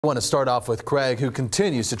I want to start off with Craig, who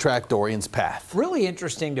continues to track Dorian's path. Really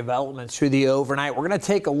interesting developments through the overnight. We're going to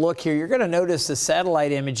take a look here. You're going to notice the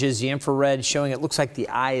satellite images, the infrared showing it looks like the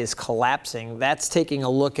eye is collapsing. That's taking a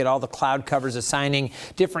look at all the cloud covers, assigning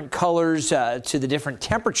different colors to the different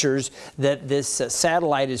temperatures that this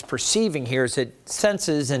satellite is perceiving here as it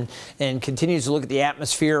senses and continues to look at the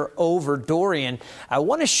atmosphere over Dorian. I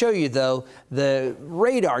want to show you, though, the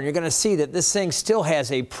radar. And you're going to see that this thing still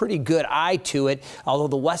has a pretty good eye to it, although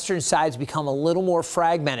the western sides become a little more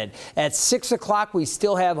fragmented. At 6 o'clock, we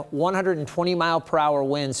still have 120-mile-per-hour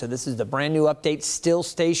winds, so this is the brand new update, still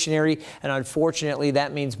stationary, and unfortunately,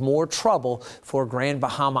 that means more trouble for Grand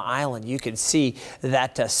Bahama Island. You can see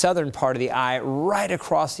that southern part of the eye right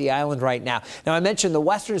across the island right now. Now, I mentioned the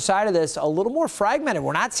western side of this a little more fragmented.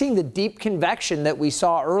 We're not seeing the deep convection that we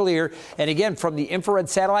saw earlier, and again, from the infrared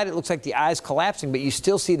satellite, it looks like the eye's collapsing, but you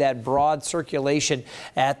still see that broad circulation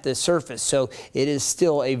at the surface, so it is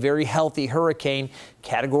still a very healthy hurricane.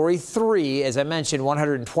 Category 3, as I mentioned,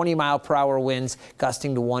 120-mile-per-hour winds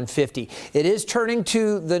gusting to 150. It is turning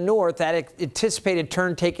to the north. That anticipated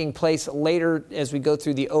turn taking place later as we go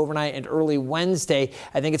through the overnight and early Wednesday.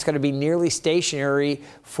 I think it's going to be nearly stationary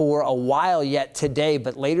for a while yet today,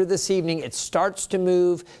 but later this evening it starts to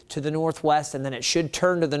move to the northwest, and then it should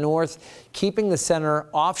turn to the north, keeping the center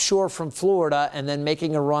offshore from Florida and then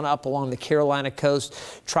making a run up along the Carolina coast.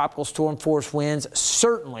 Tropical storm force winds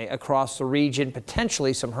certainly across the region, potentially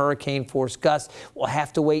some hurricane force gusts. We'll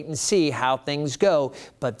have to wait and see how things go,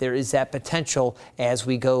 but there is that potential as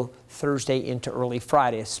we go Thursday into early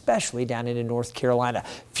Friday, especially down into North Carolina.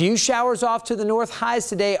 Few showers off to the north, highs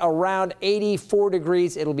today around 84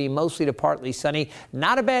 degrees. It'll be mostly to partly sunny.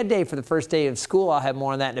 Not a bad day for the first day of school. I'll have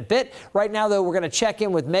more on that in a bit. Right now, though, we're going to check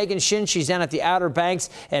in with Megan Shin. She's down at the Outer Banks,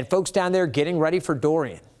 and folks down there getting ready for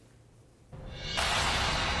Dorian.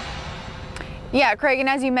 Yeah, Craig, and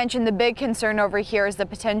as you mentioned, the big concern over here is the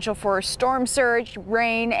potential for storm surge,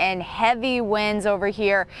 rain, and heavy winds over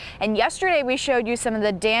here. And yesterday we showed you some of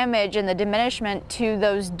the damage and the diminishment to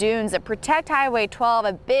those dunes that protect Highway 12,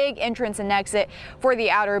 a big entrance and exit for the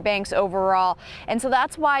Outer Banks overall. And so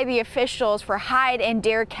that's why the officials for Hyde and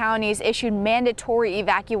Dare counties issued mandatory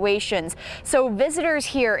evacuations. So visitors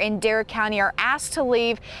here in Dare County are asked to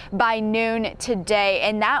leave by noon today,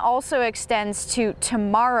 and that also extends to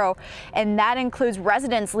tomorrow, and that includes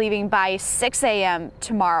residents leaving by 6 a.m.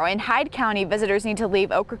 tomorrow. In Hyde County, visitors need to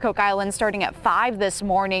leave Ocracoke Island starting at 5 this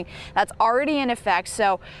morning. That's already in effect,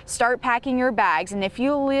 so start packing your bags. And if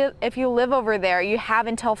you live over there, you have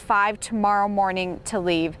until 5 tomorrow morning to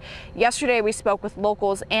leave. Yesterday, we spoke with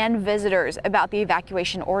locals and visitors about the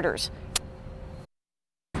evacuation orders.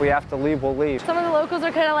 If we have to leave, we'll leave. Some of the locals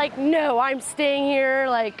are kind of like, no, I'm staying here,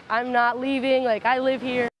 like, I'm not leaving, like, I live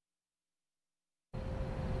here.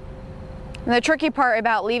 And the tricky part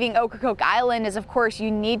about leaving Ocracoke Island is, of course, you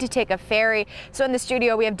need to take a ferry. So in the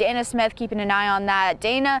studio, we have Dana Smith keeping an eye on that.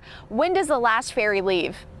 Dana, when does the last ferry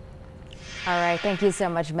leave? All right, thank you so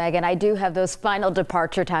much, Megan. I do have those final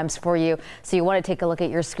departure times for you, so you want to take a look at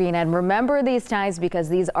your screen and remember these times because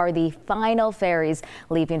these are the final ferries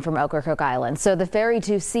leaving from Ocracoke Island. So the ferry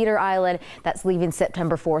to Cedar Island, that's leaving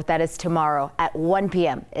September 4th. That is tomorrow at 1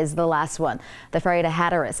 p.m. is the last one. The ferry to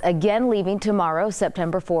Hatteras, again leaving tomorrow,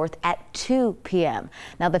 September 4th at 2 p.m.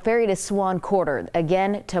 Now the ferry to Swan Quarter,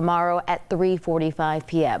 again tomorrow at 3:45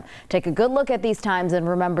 p.m. Take a good look at these times and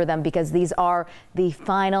remember them because these are the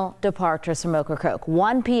final departures from Ocracoke.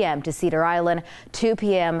 1 p.m. to Cedar Island, 2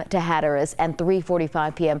 p.m. to Hatteras, and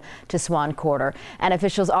 3:45 p.m. to Swan Quarter. And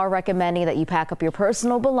officials are recommending that you pack up your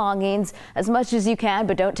personal belongings as much as you can,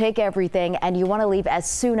 but don't take everything. And you want to leave as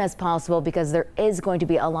soon as possible because there is going to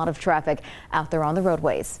be a lot of traffic out there on the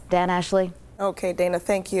roadways. Dan, Ashley. Okay, Dana,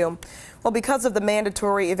 thank you. Well, because of the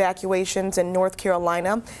mandatory evacuations in North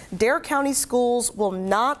Carolina, Dare County schools will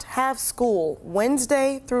not have school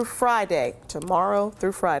Wednesday through Friday, tomorrow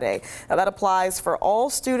through Friday. Now, that applies for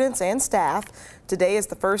all students and staff. Today is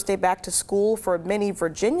the first day back to school for many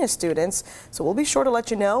Virginia students, so we'll be sure to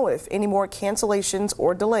let you know if any more cancellations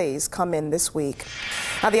or delays come in this week.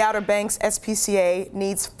 Now, the Outer Banks SPCA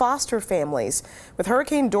needs foster families. With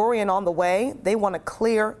Hurricane Dorian on the way, they want to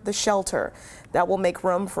clear the shelter. That will make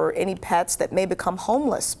room for any pets that may become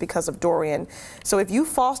homeless because of Dorian. So if you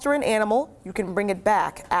foster an animal, you can bring it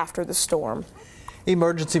back after the storm.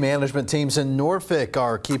 Emergency management teams in Norfolk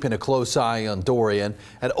are keeping a close eye on Dorian.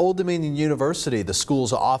 At Old Dominion University, the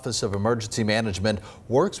school's Office of Emergency Management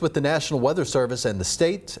works with the National Weather Service and the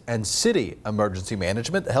state and city emergency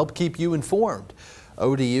management to help keep you informed.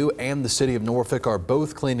 ODU and the city of Norfolk are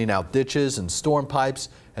both cleaning out ditches and storm pipes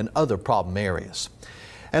and other problem areas.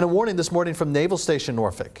 And a warning this morning from Naval Station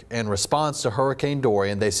Norfolk. In response to Hurricane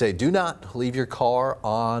Dorian, they say do not leave your car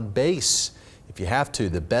on base. If you have to,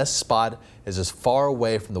 the best spot is as far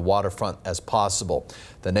away from the waterfront as possible.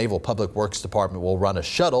 The Naval Public Works Department will run a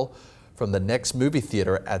shuttle from the next movie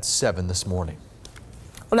theater at 7 this morning.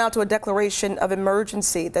 Well, now to a declaration of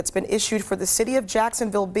emergency that's been issued for the city of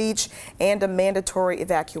Jacksonville Beach and a mandatory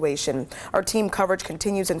evacuation. Our team coverage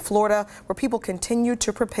continues in Florida, where people continue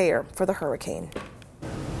to prepare for the hurricane.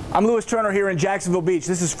 I'm Lewis Turner here in Jacksonville Beach.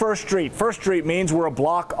 This is First Street. First Street means we're a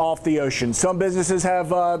block off the ocean. Some businesses have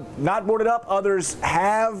not boarded up, others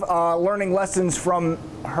have, learning lessons from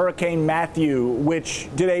Hurricane Matthew, which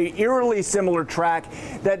did a eerily similar track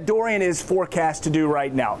that Dorian is forecast to do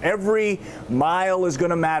right now. Every mile is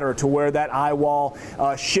going to matter to where that eye wall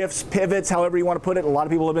shifts, pivots, however you want to put it. A lot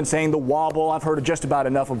of people have been saying the wobble. I've heard just about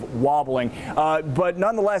enough of wobbling. But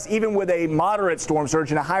nonetheless, even with a moderate storm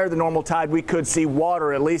surge and a higher than normal tide, we could see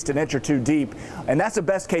water at least an inch or two deep. And that's the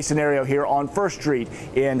best case scenario here on First Street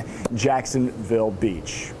in Jacksonville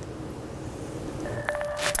Beach.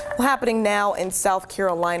 Well, happening now in South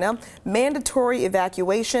Carolina, mandatory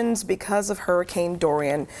evacuations because of Hurricane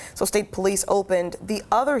Dorian. So state police opened the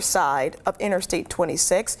other side of Interstate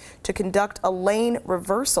 26 to conduct a lane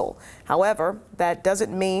reversal. However, that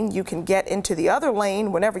doesn't mean you can get into the other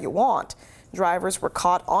lane whenever you want. Drivers were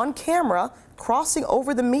caught on camera crossing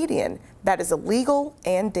over the median. That is illegal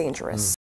and dangerous.